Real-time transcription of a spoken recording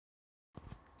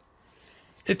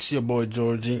It's your boy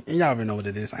Georgie, and y'all already know what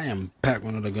it is. I am back with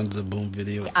another Guns of Boom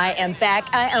video. I am back.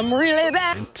 I am really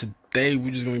back. And today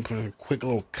we're just gonna be playing a quick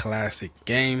little classic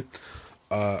game.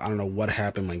 I don't know what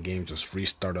happened. My game just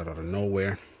restarted out of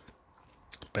nowhere.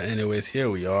 But anyways, here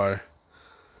we are.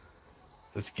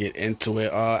 Let's get into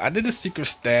it. I did the secret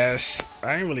stash.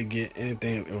 I didn't really get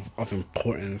anything of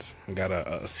importance. I got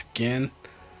a skin,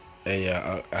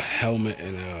 a helmet,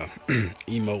 and a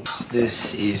emote.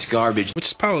 This is garbage. Which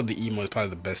is probably the emote. Is probably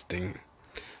the best thing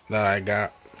that I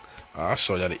got. I'll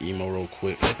show y'all the emote real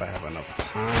quick if I have enough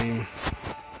time.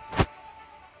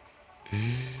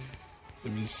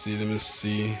 Let me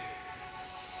see.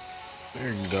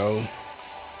 There you go.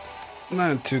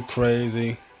 Nothing too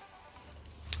crazy.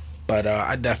 But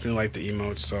I definitely like the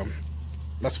emote, so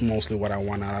that's mostly what I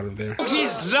want out of there.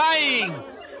 He's lying!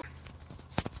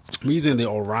 I'm using the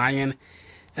Orion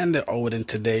and the Odin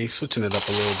today, switching it up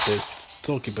a little bit.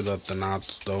 Still keep it up the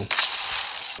notch though.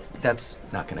 That's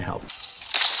not gonna help.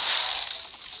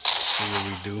 What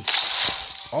we do.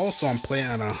 Also, I'm playing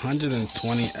at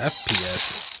 120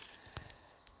 FPS.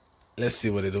 Let's see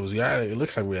what it is. Yeah, it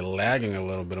looks like we're lagging a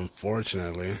little bit,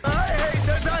 unfortunately. I hate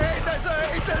this, I hate this, I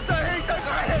hate this, I hate this,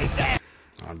 I hate this.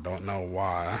 I don't know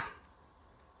why.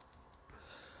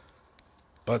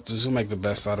 But just make the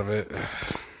best out of it.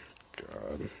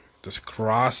 God. This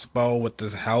crossbow with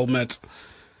this helmet.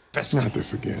 Not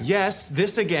this again. Yes,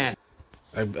 this again.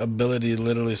 Ability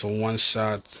literally is a one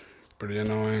shot. Pretty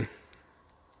annoying.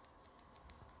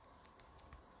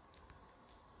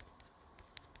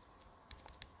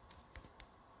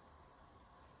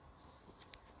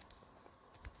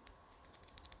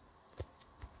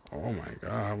 Oh my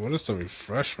god, what is the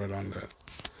refresh rate on that?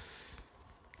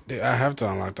 Dude, I have to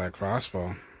unlock that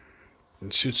crossbow.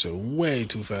 It shoots it way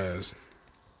too fast.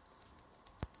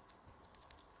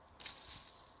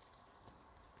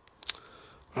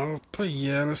 Oh, but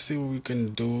yeah, let's see what we can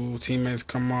do. Teammates,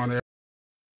 come on there.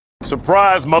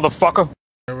 Surprise, motherfucker!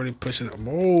 Already pushing it.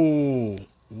 Whoa.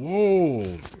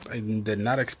 I did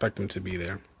not expect them to be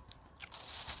there.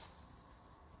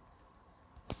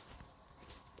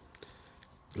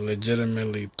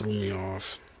 Legitimately threw me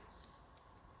off.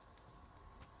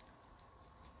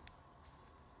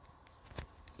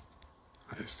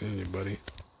 I see anybody.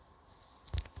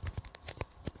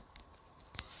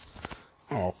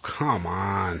 Oh, come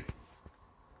on.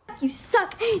 You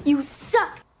suck. You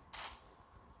suck.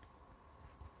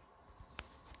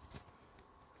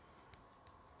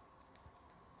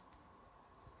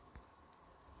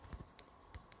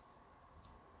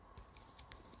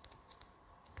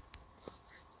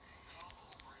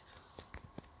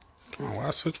 Come on, why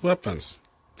switch weapons?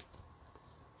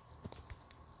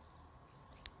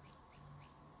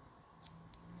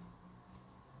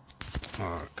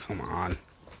 Oh, come on.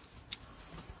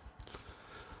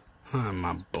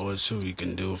 My boys, who we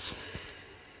can do.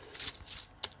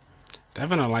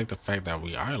 Definitely like the fact that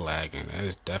we are lagging. That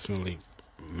is definitely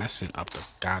messing up the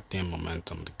goddamn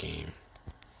momentum of the game.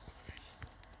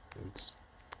 It's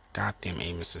goddamn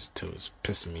aim assist too. It's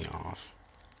pissing me off.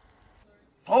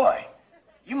 Boy,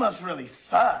 you must really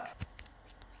suck.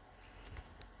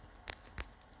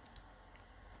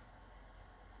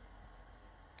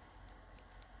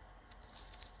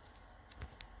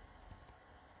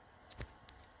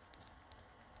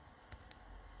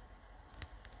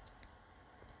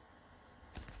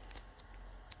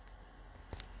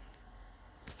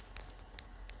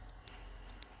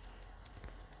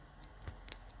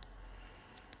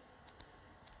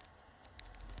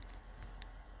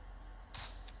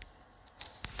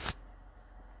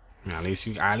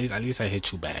 At least I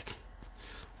hit you back.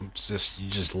 You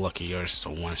just lucky yours is a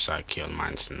one-shot kill,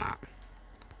 mine's not.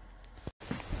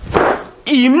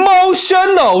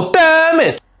 Emotional, damn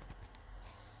it!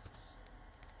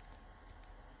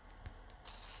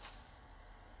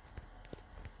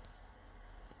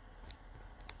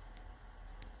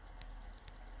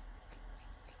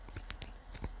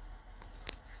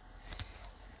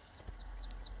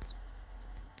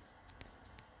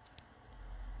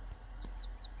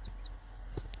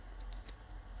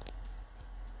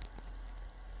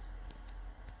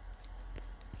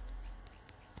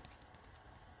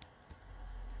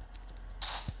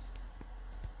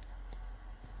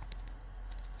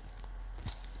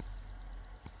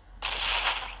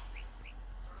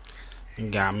 You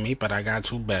got me, but I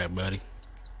got you back, buddy.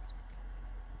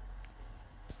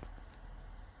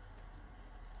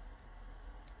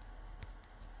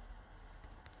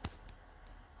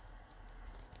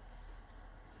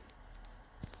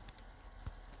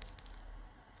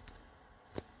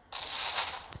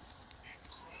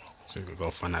 So we could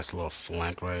go for a nice little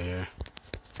flank right here.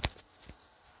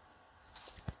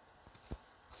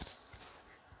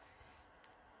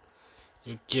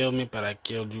 You killed me, but I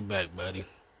killed you back, buddy.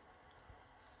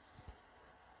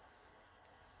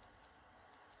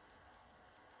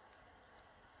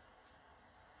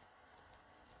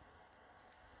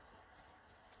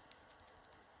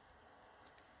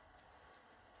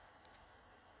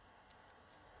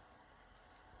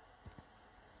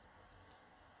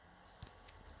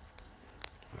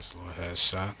 Nice little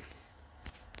headshot.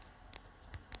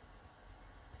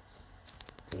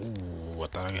 Ooh, I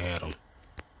thought I had him.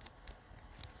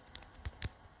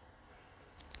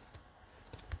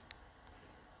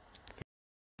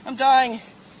 I'm dying.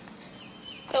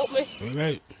 Help me.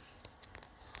 Wait.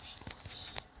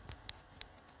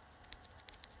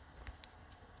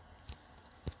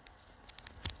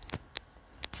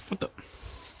 What the?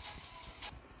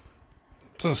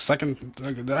 It's a second.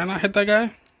 Did I not hit that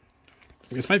guy?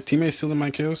 Is my teammate stealing my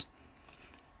kills?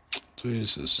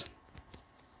 Jesus.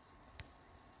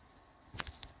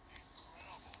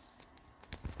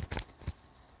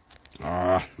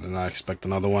 Ah, did not expect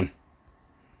another one.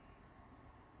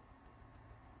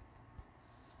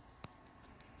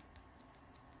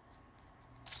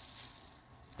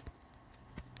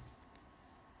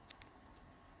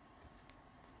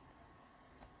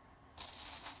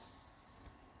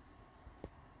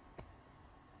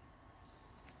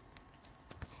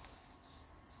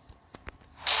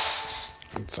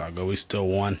 It's all good. We still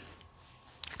won.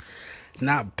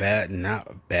 Not bad,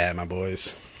 my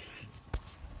boys.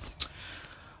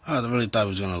 I really thought we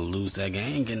was gonna lose that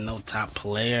game. Ain't getting no top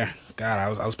player. God,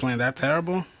 I was playing that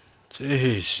terrible.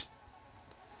 Jeez.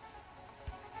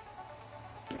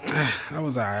 I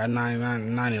was alright.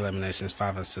 9 eliminations,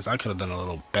 5 assists. I could have done a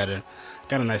little better.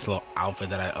 Got a nice little outfit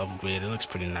that I upgraded. It looks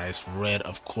pretty nice. Red,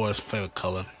 of course, favorite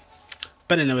color.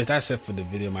 But anyways, that's it for the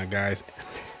video, my guys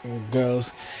and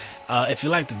girls. If you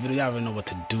liked the video, y'all already know what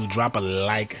to do. Drop a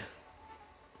like.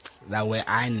 That way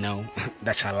I know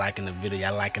that y'all liking the video,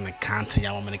 y'all liking the content,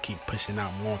 y'all want me to keep pushing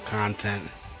out more content.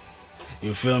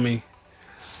 You feel me?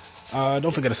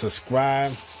 Don't forget to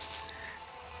subscribe.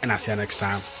 And I'll see you next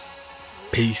time.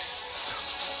 Peace.